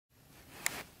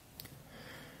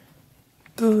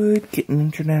Good kitten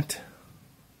internet.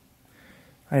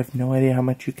 I have no idea how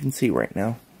much you can see right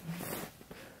now,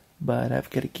 but I've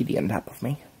got a kitty on top of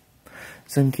me.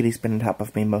 Some kitty's been on top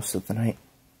of me most of the night.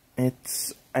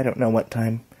 It's, I don't know what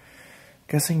time.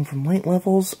 Guessing from light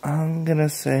levels, I'm gonna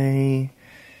say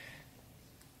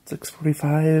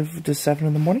 6:45 to 7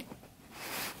 in the morning.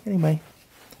 Anyway,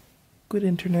 good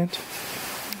internet.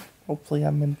 Hopefully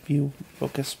I'm in view,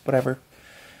 focus, whatever.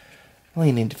 I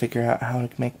really need to figure out how to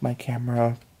make my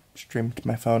camera stream to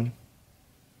my phone.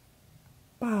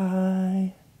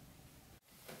 Bye.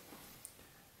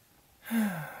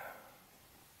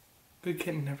 Good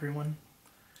kitten, everyone.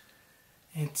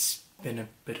 It's been a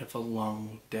bit of a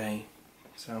long day,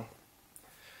 so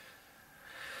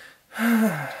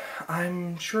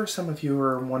I'm sure some of you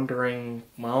are wondering,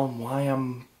 well, why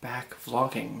I'm back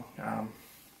vlogging.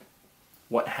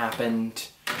 What happened?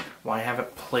 Why I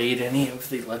haven't played any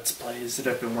of the Let's Plays that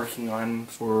I've been working on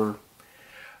for,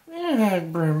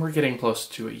 we're getting close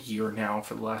to a year now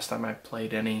for the last time I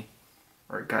played any,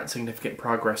 or got significant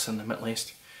progress in them at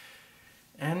least.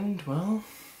 And, well,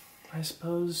 I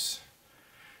suppose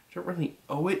I don't really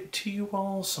owe it to you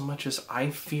all so much as I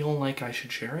feel like I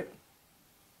should share it.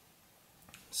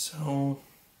 So,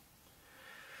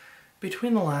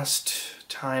 between the last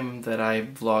time that I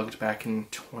vlogged back in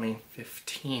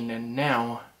 2015 and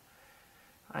now,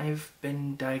 I've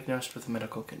been diagnosed with a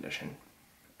medical condition.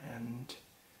 And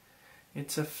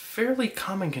it's a fairly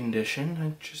common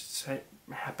condition. I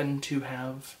happen to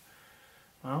have,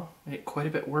 well, it quite a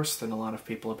bit worse than a lot of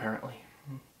people apparently.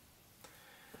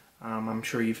 I'm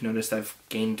sure you've noticed I've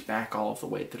gained back all of the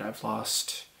weight that I've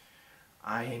lost.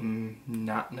 I'm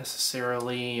not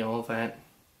necessarily all that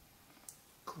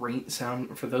great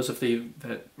sound. For those of you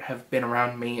that have been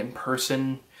around me in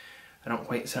person, I don't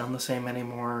quite sound the same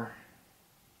anymore.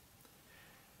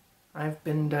 I've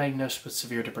been diagnosed with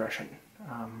severe depression.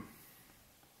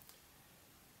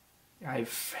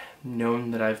 I've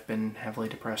known that I've been heavily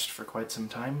depressed for quite some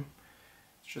time.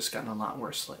 It's just gotten a lot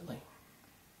worse lately.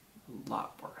 A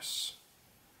lot worse.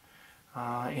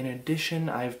 In addition,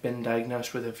 I've been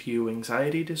diagnosed with a few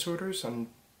anxiety disorders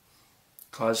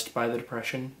caused by the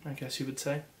depression, I guess you would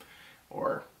say.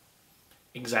 Or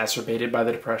exacerbated by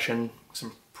the depression. So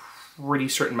I'm pretty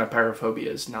certain my pyrophobia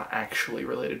is not actually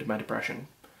related to my depression.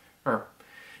 Or,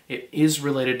 it is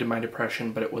related to my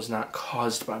depression, but it was not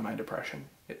caused by my depression.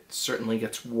 It certainly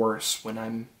gets worse when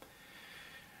I'm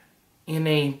in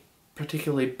a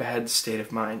particularly bad state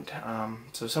of mind.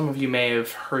 So some of you may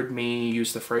have heard me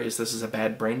use the phrase, "this is a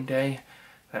bad brain day."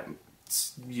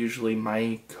 That's usually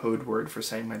my code word for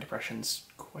saying my depression's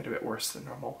quite a bit worse than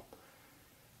normal.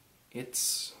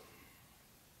 It's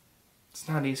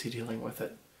not easy dealing with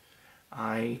it.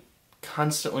 I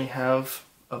constantly have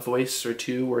a voice or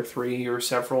two or three or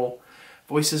several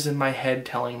voices in my head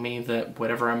telling me that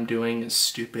whatever I'm doing is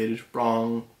stupid,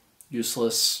 wrong,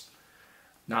 useless,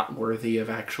 not worthy of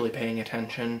actually paying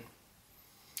attention.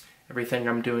 Everything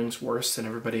I'm doing is worse than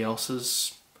everybody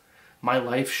else's. My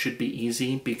life should be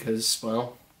easy because,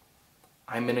 well,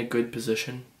 I'm in a good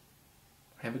position.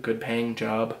 I have a good paying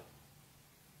job.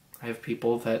 I have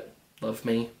people that love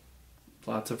me,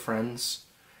 lots of friends.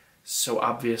 So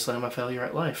obviously I'm a failure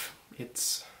at life.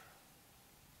 It's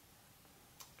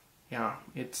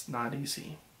not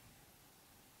easy.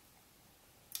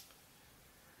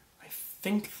 I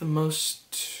think the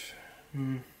most,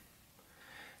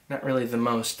 not really the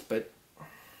most, but,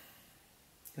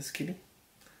 this kitty?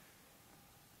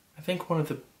 I think one of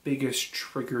the biggest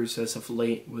triggers as of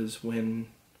late was when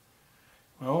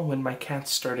my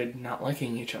cats started not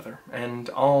liking each other.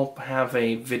 And I'll have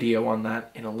a video on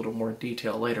that in a little more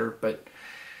detail later, but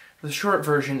the short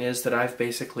version is that I've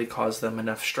basically caused them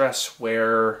enough stress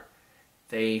where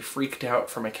they freaked out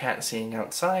from a cat seeing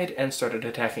outside and started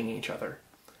attacking each other.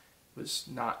 It was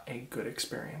not a good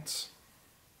experience.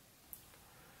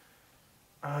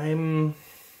 I'm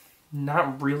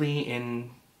not really in,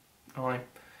 well,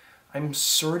 I'm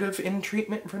sort of in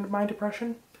treatment for my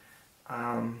depression.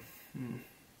 How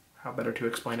better to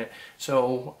explain it?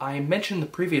 So I mentioned the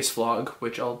previous vlog,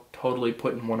 which I'll totally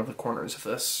put in one of the corners of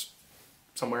this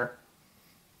somewhere.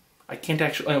 I can't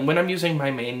actually, when I'm using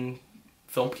my main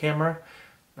film camera,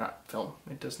 not film,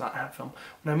 it does not have film.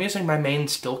 When I'm using my main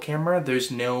still camera, there's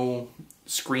no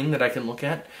screen that I can look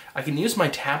at. I can use my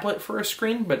tablet for a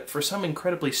screen, but for some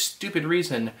incredibly stupid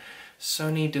reason,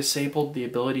 Sony disabled the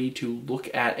ability to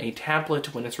look at a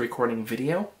tablet when it's recording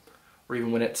video, or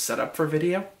even when it's set up for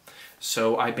video.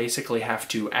 So I basically have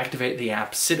to activate the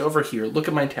app, sit over here, look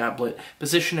at my tablet,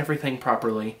 position everything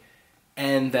properly,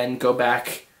 and then go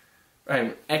back,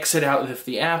 exit out of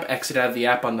the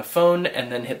app on the phone,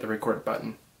 and then hit the record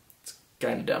button. It's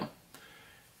kind of dumb.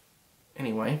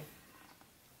 Anyway,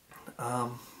 what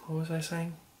was I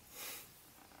saying?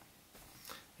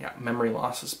 Yeah, memory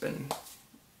loss has been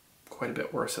quite a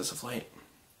bit worse as of late.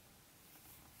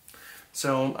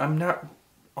 So I'm not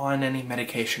on any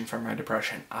medication for my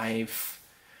depression. I've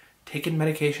taken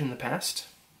medication in the past.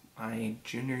 My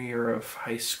junior year of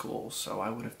high school, so I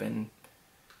would have been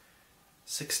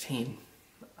 16,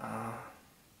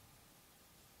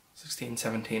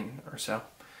 17 or so.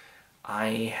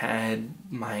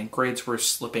 My grades were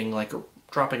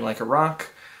dropping like a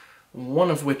rock,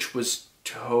 one of which was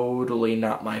totally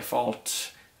not my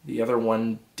fault. The other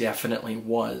one definitely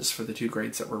was, for the 2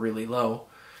 grades that were really low.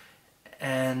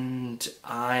 And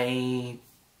I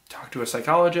talked to a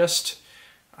psychologist.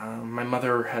 My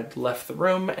mother had left the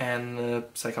room, and the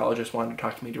psychologist wanted to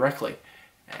talk to me directly.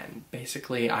 And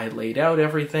basically I laid out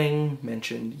everything,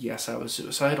 mentioned yes, I was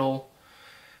suicidal.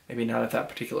 Maybe not at that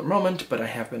particular moment, but I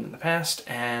have been in the past.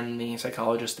 And the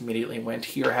psychologist immediately went,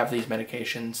 here, have these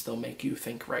medications, they'll make you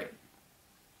think right.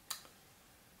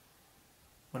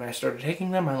 When I started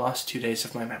taking them, I lost 2 days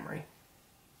of my memory.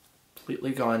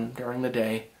 Completely gone during the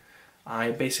day.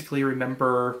 I basically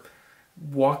remember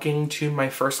walking to my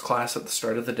first class at the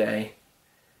start of the day,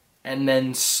 and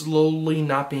then slowly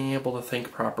not being able to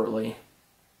think properly.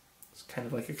 It's kind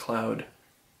of like a cloud.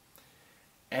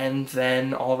 And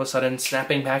then all of a sudden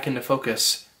snapping back into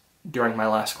focus during my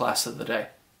last class of the day.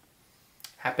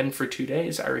 Happened for 2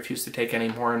 days. I refused to take any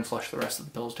more and flushed the rest of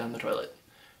the pills down the toilet.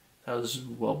 That was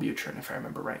Wellbutrin, if I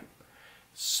remember right.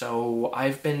 So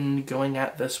I've been going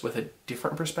at this with a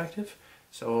different perspective.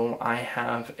 So I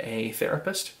have a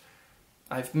therapist.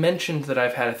 I've mentioned that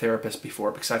I've had a therapist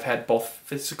before because I've had both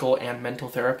physical and mental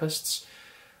therapists.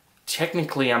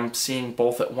 Technically, I'm seeing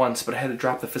both at once, but I had to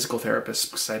drop the physical therapist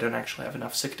because I don't actually have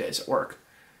enough sick days at work.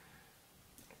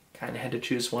 Kind of had to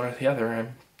choose one or the other.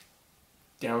 I'm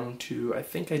down to, I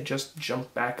think I just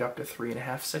jumped back up to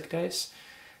 3.5 sick days.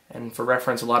 And for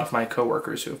reference, a lot of my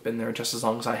coworkers who have been there just as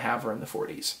long as I have are in the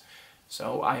 40s.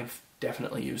 So I've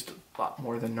definitely used a lot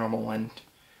more than normal, and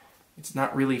it's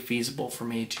not really feasible for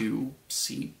me to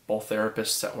see both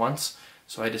therapists at once.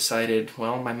 So I decided,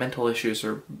 well, my mental issues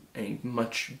are a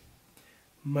much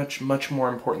more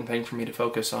important thing for me to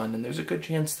focus on, and there's a good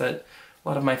chance that a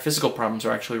lot of my physical problems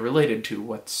are actually related to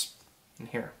what's in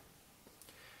here.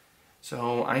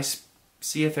 So I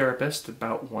see a therapist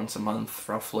about once a month,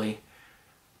 roughly,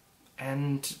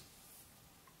 and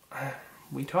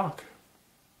we talk.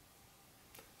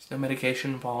 There's no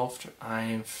medication involved.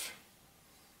 I've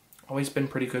always been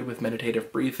pretty good with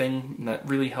meditative breathing, and that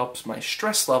really helps my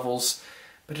stress levels,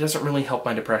 but it doesn't really help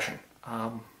my depression.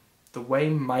 The way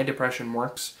my depression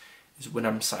works is when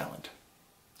I'm silent,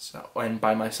 and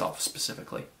by myself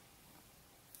specifically.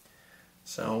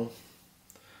 So,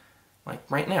 like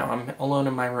right now, I'm alone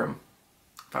in my room.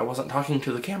 If I wasn't talking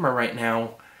to the camera right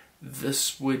now,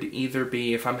 this would either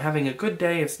be, if I'm having a good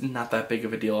day, it's not that big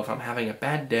of a deal. If I'm having a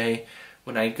bad day,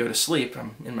 when I go to sleep,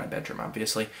 I'm in my bedroom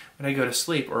obviously, when I go to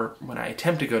sleep, or when I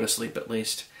attempt to go to sleep at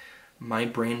least, my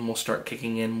brain will start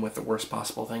kicking in with the worst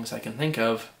possible things I can think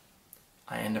of.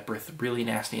 I end up with really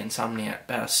nasty insomnia at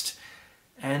best,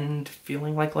 and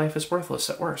feeling like life is worthless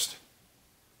at worst.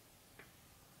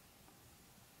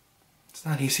 It's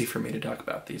not easy for me to talk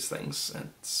about these things.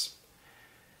 It's,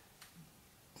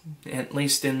 at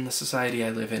least in the society I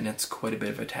live in, it's quite a bit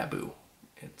of a taboo.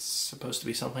 It's supposed to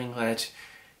be something that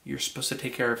you're supposed to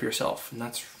take care of yourself, and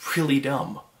that's really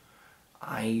dumb.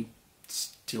 I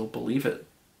still believe it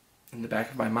in the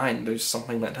back of my mind. There's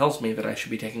something that tells me that I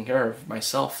should be taking care of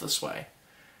myself this way.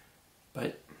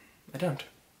 But I don't,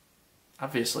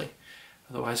 obviously.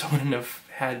 Otherwise I wouldn't have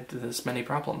had this many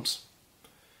problems.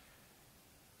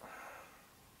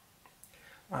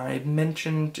 I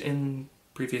mentioned in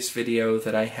previous video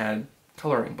that I had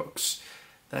coloring books.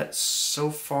 That so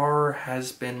far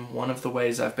has been one of the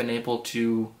ways I've been able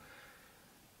to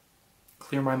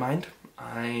clear my mind.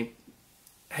 I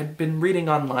had been reading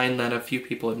online that a few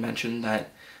people had mentioned that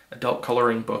adult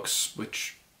coloring books,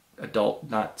 which adult,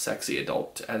 not sexy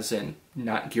adult, as in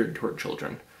not geared toward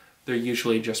children. They're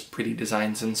usually just pretty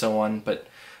designs and so on, but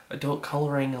adult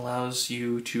coloring allows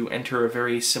you to enter a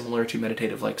very similar to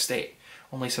meditative-like state.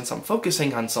 Only since I'm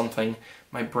focusing on something,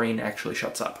 my brain actually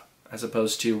shuts up. As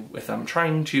opposed to, if I'm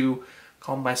trying to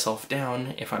calm myself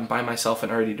down, if I'm by myself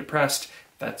and already depressed,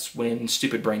 that's when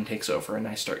stupid brain takes over and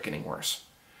I start getting worse.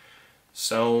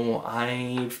 So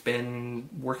I've been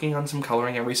working on some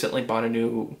coloring. I recently bought a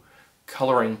new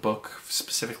coloring book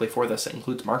specifically for this that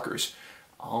includes markers.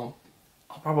 I'll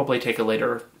probably take a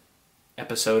later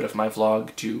episode of my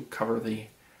vlog to cover the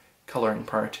coloring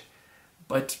part.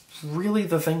 But really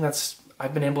the thing that's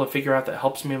I've been able to figure out that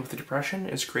helps me with the depression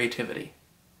is creativity.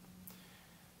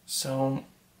 So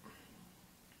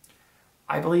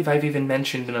I believe I've even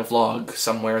mentioned in a vlog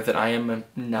somewhere that I am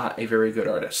not a very good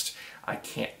artist. I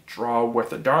can't draw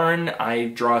worth a darn, I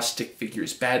draw stick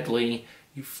figures badly.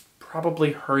 You've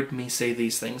probably heard me say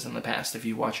these things in the past if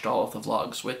you watched all of the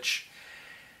vlogs, which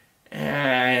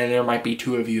there might be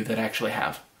 2 of you that actually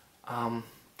have.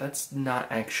 That's not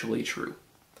actually true.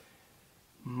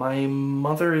 My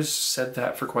mother has said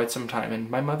that for quite some time, and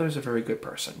my mother's a very good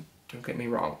person, don't get me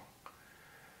wrong.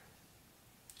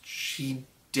 She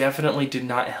definitely did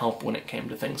not help when it came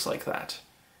to things like that.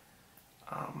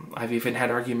 I've even had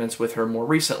arguments with her more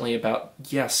recently about,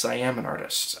 yes, I am an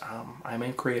artist. I'm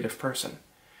a creative person.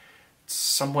 It's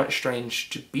somewhat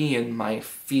strange to be in my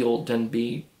field and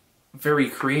be very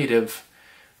creative.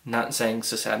 Not saying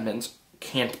sysadmins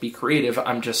can't be creative,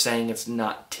 I'm just saying it's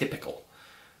not typical.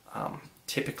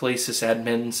 Typically,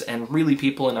 sysadmins and really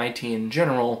people in IT in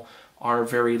general are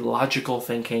very logical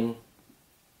thinking,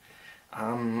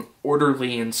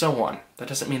 orderly, and so on. That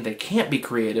doesn't mean they can't be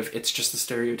creative, it's just the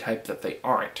stereotype that they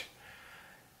aren't.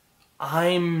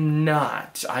 I'm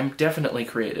not. I'm definitely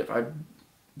creative. I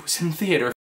was in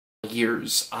theater for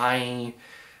years. I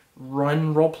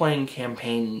run role-playing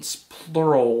campaigns,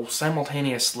 plural,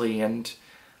 simultaneously, and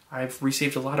I've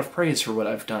received a lot of praise for what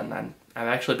I've done. I've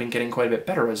actually been getting quite a bit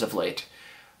better as of late.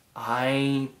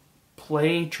 I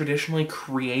play traditionally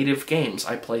creative games.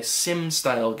 I play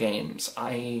sim-style games.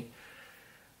 I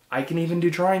can even do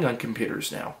drawing on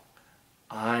computers now.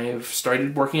 I've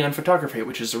started working on photography,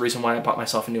 which is the reason why I bought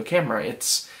myself a new camera.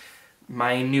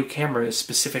 My new camera is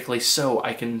specifically so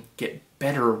I can get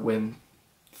better when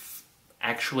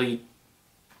actually...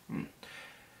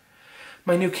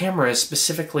 My new camera is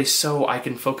specifically so I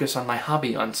can focus on my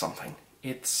hobby on something.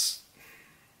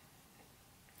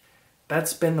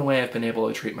 That's been the way I've been able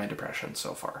to treat my depression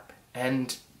so far.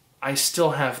 And I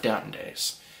still have down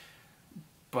days.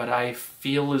 But I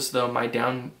feel as though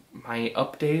my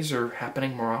up days are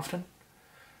happening more often.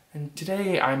 And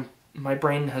today, my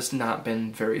brain has not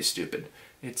been very stupid.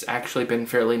 It's actually been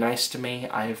fairly nice to me.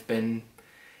 I've been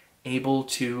able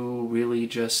to really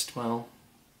just, well,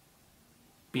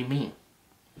 be me.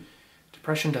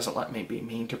 Depression doesn't let me be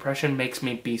me. Depression makes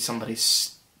me be somebody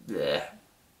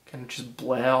kind of just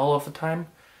bleh all of the time,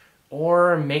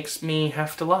 or makes me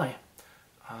have to lie.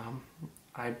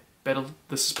 I bet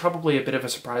this is probably a bit of a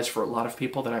surprise for a lot of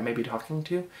people that I may be talking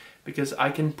to, because I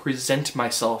can present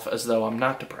myself as though I'm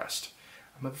not depressed.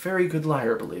 I'm a very good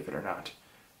liar, believe it or not.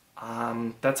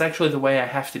 That's actually the way I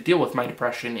have to deal with my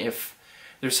depression. If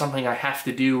there's something I have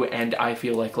to do and I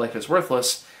feel like life is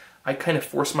worthless, I kind of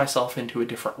force myself into a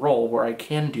different role where I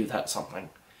can do that something.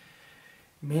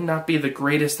 It may not be the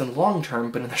greatest in the long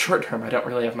term, but in the short term I don't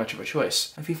really have much of a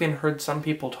choice. I've even heard some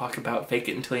people talk about fake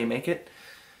it until you make it,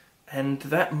 and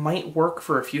that might work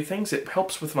for a few things. It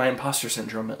helps with my imposter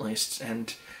syndrome, at least,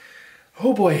 and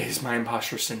oh boy, is my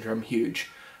imposter syndrome huge.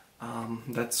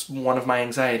 That's one of my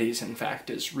anxieties, in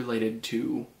fact, is related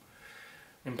to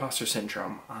imposter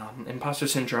syndrome. Imposter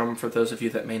syndrome, for those of you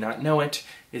that may not know it,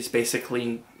 is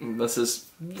basically, this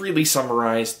is really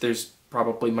summarized, there's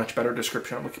probably much better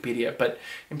description on Wikipedia, but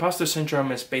imposter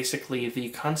syndrome is basically the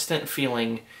constant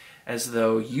feeling as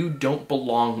though you don't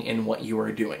belong in what you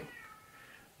are doing.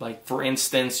 Like, for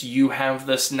instance, you have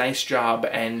this nice job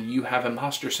and you have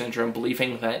imposter syndrome,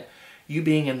 believing that you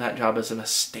being in that job is a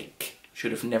mistake.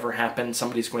 Should have never happened.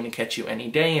 Somebody's going to catch you any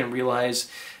day and realize,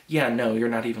 yeah, no, you're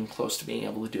not even close to being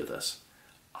able to do this.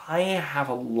 I have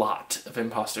a lot of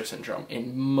imposter syndrome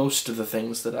in most of the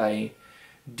things that I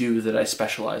do that I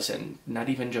specialize in. Not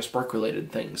even just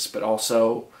work-related things, but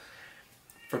also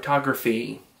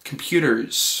photography,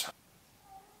 computers.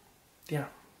 Yeah.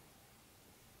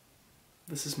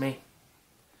 This is me.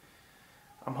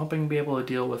 I'm hoping to be able to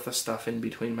deal with the stuff in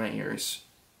between my ears.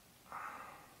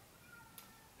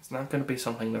 It's not going to be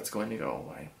something that's going to go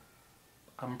away.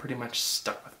 I'm pretty much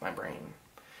stuck with my brain.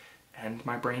 And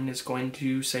my brain is going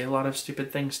to say a lot of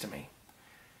stupid things to me.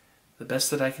 The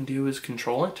best that I can do is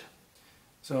control it.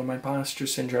 So my imposter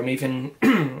syndrome even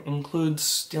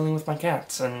includes dealing with my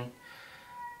cats, and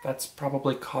that's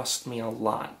probably cost me a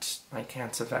lot. My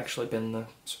cats have actually been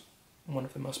one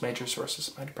of the most major sources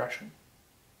of my depression.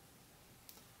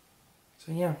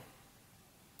 So yeah,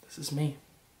 this is me.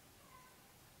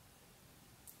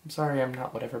 I'm sorry I'm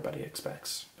not what everybody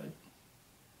expects, but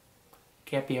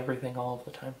can't be everything all of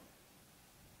the time.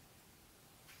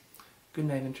 Good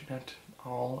night, Internet.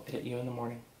 I'll edit you in the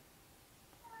morning.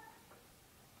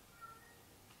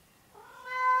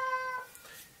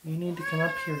 You need to come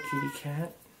up here, kitty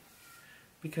cat.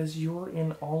 Because you're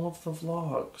in all of the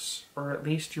vlogs. Or at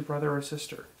least your brother or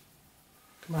sister.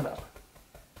 Come on up.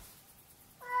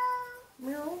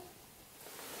 Meow.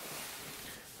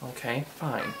 Okay,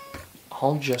 fine.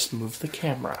 I'll just move the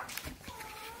camera.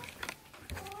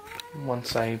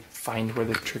 Once I find where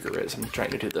the trigger is. I'm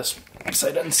trying to do this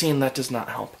sight unseen. That does not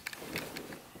help.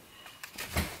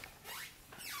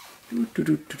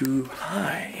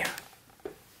 Hi.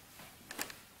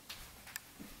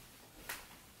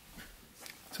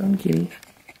 Sun kitty.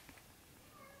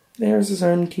 There's the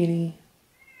sun kitty.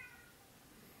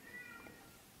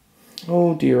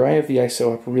 Oh dear, I have the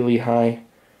ISO up really high.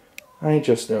 I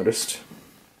just noticed.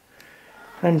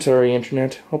 I'm sorry,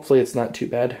 Internet. Hopefully it's not too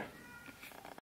bad.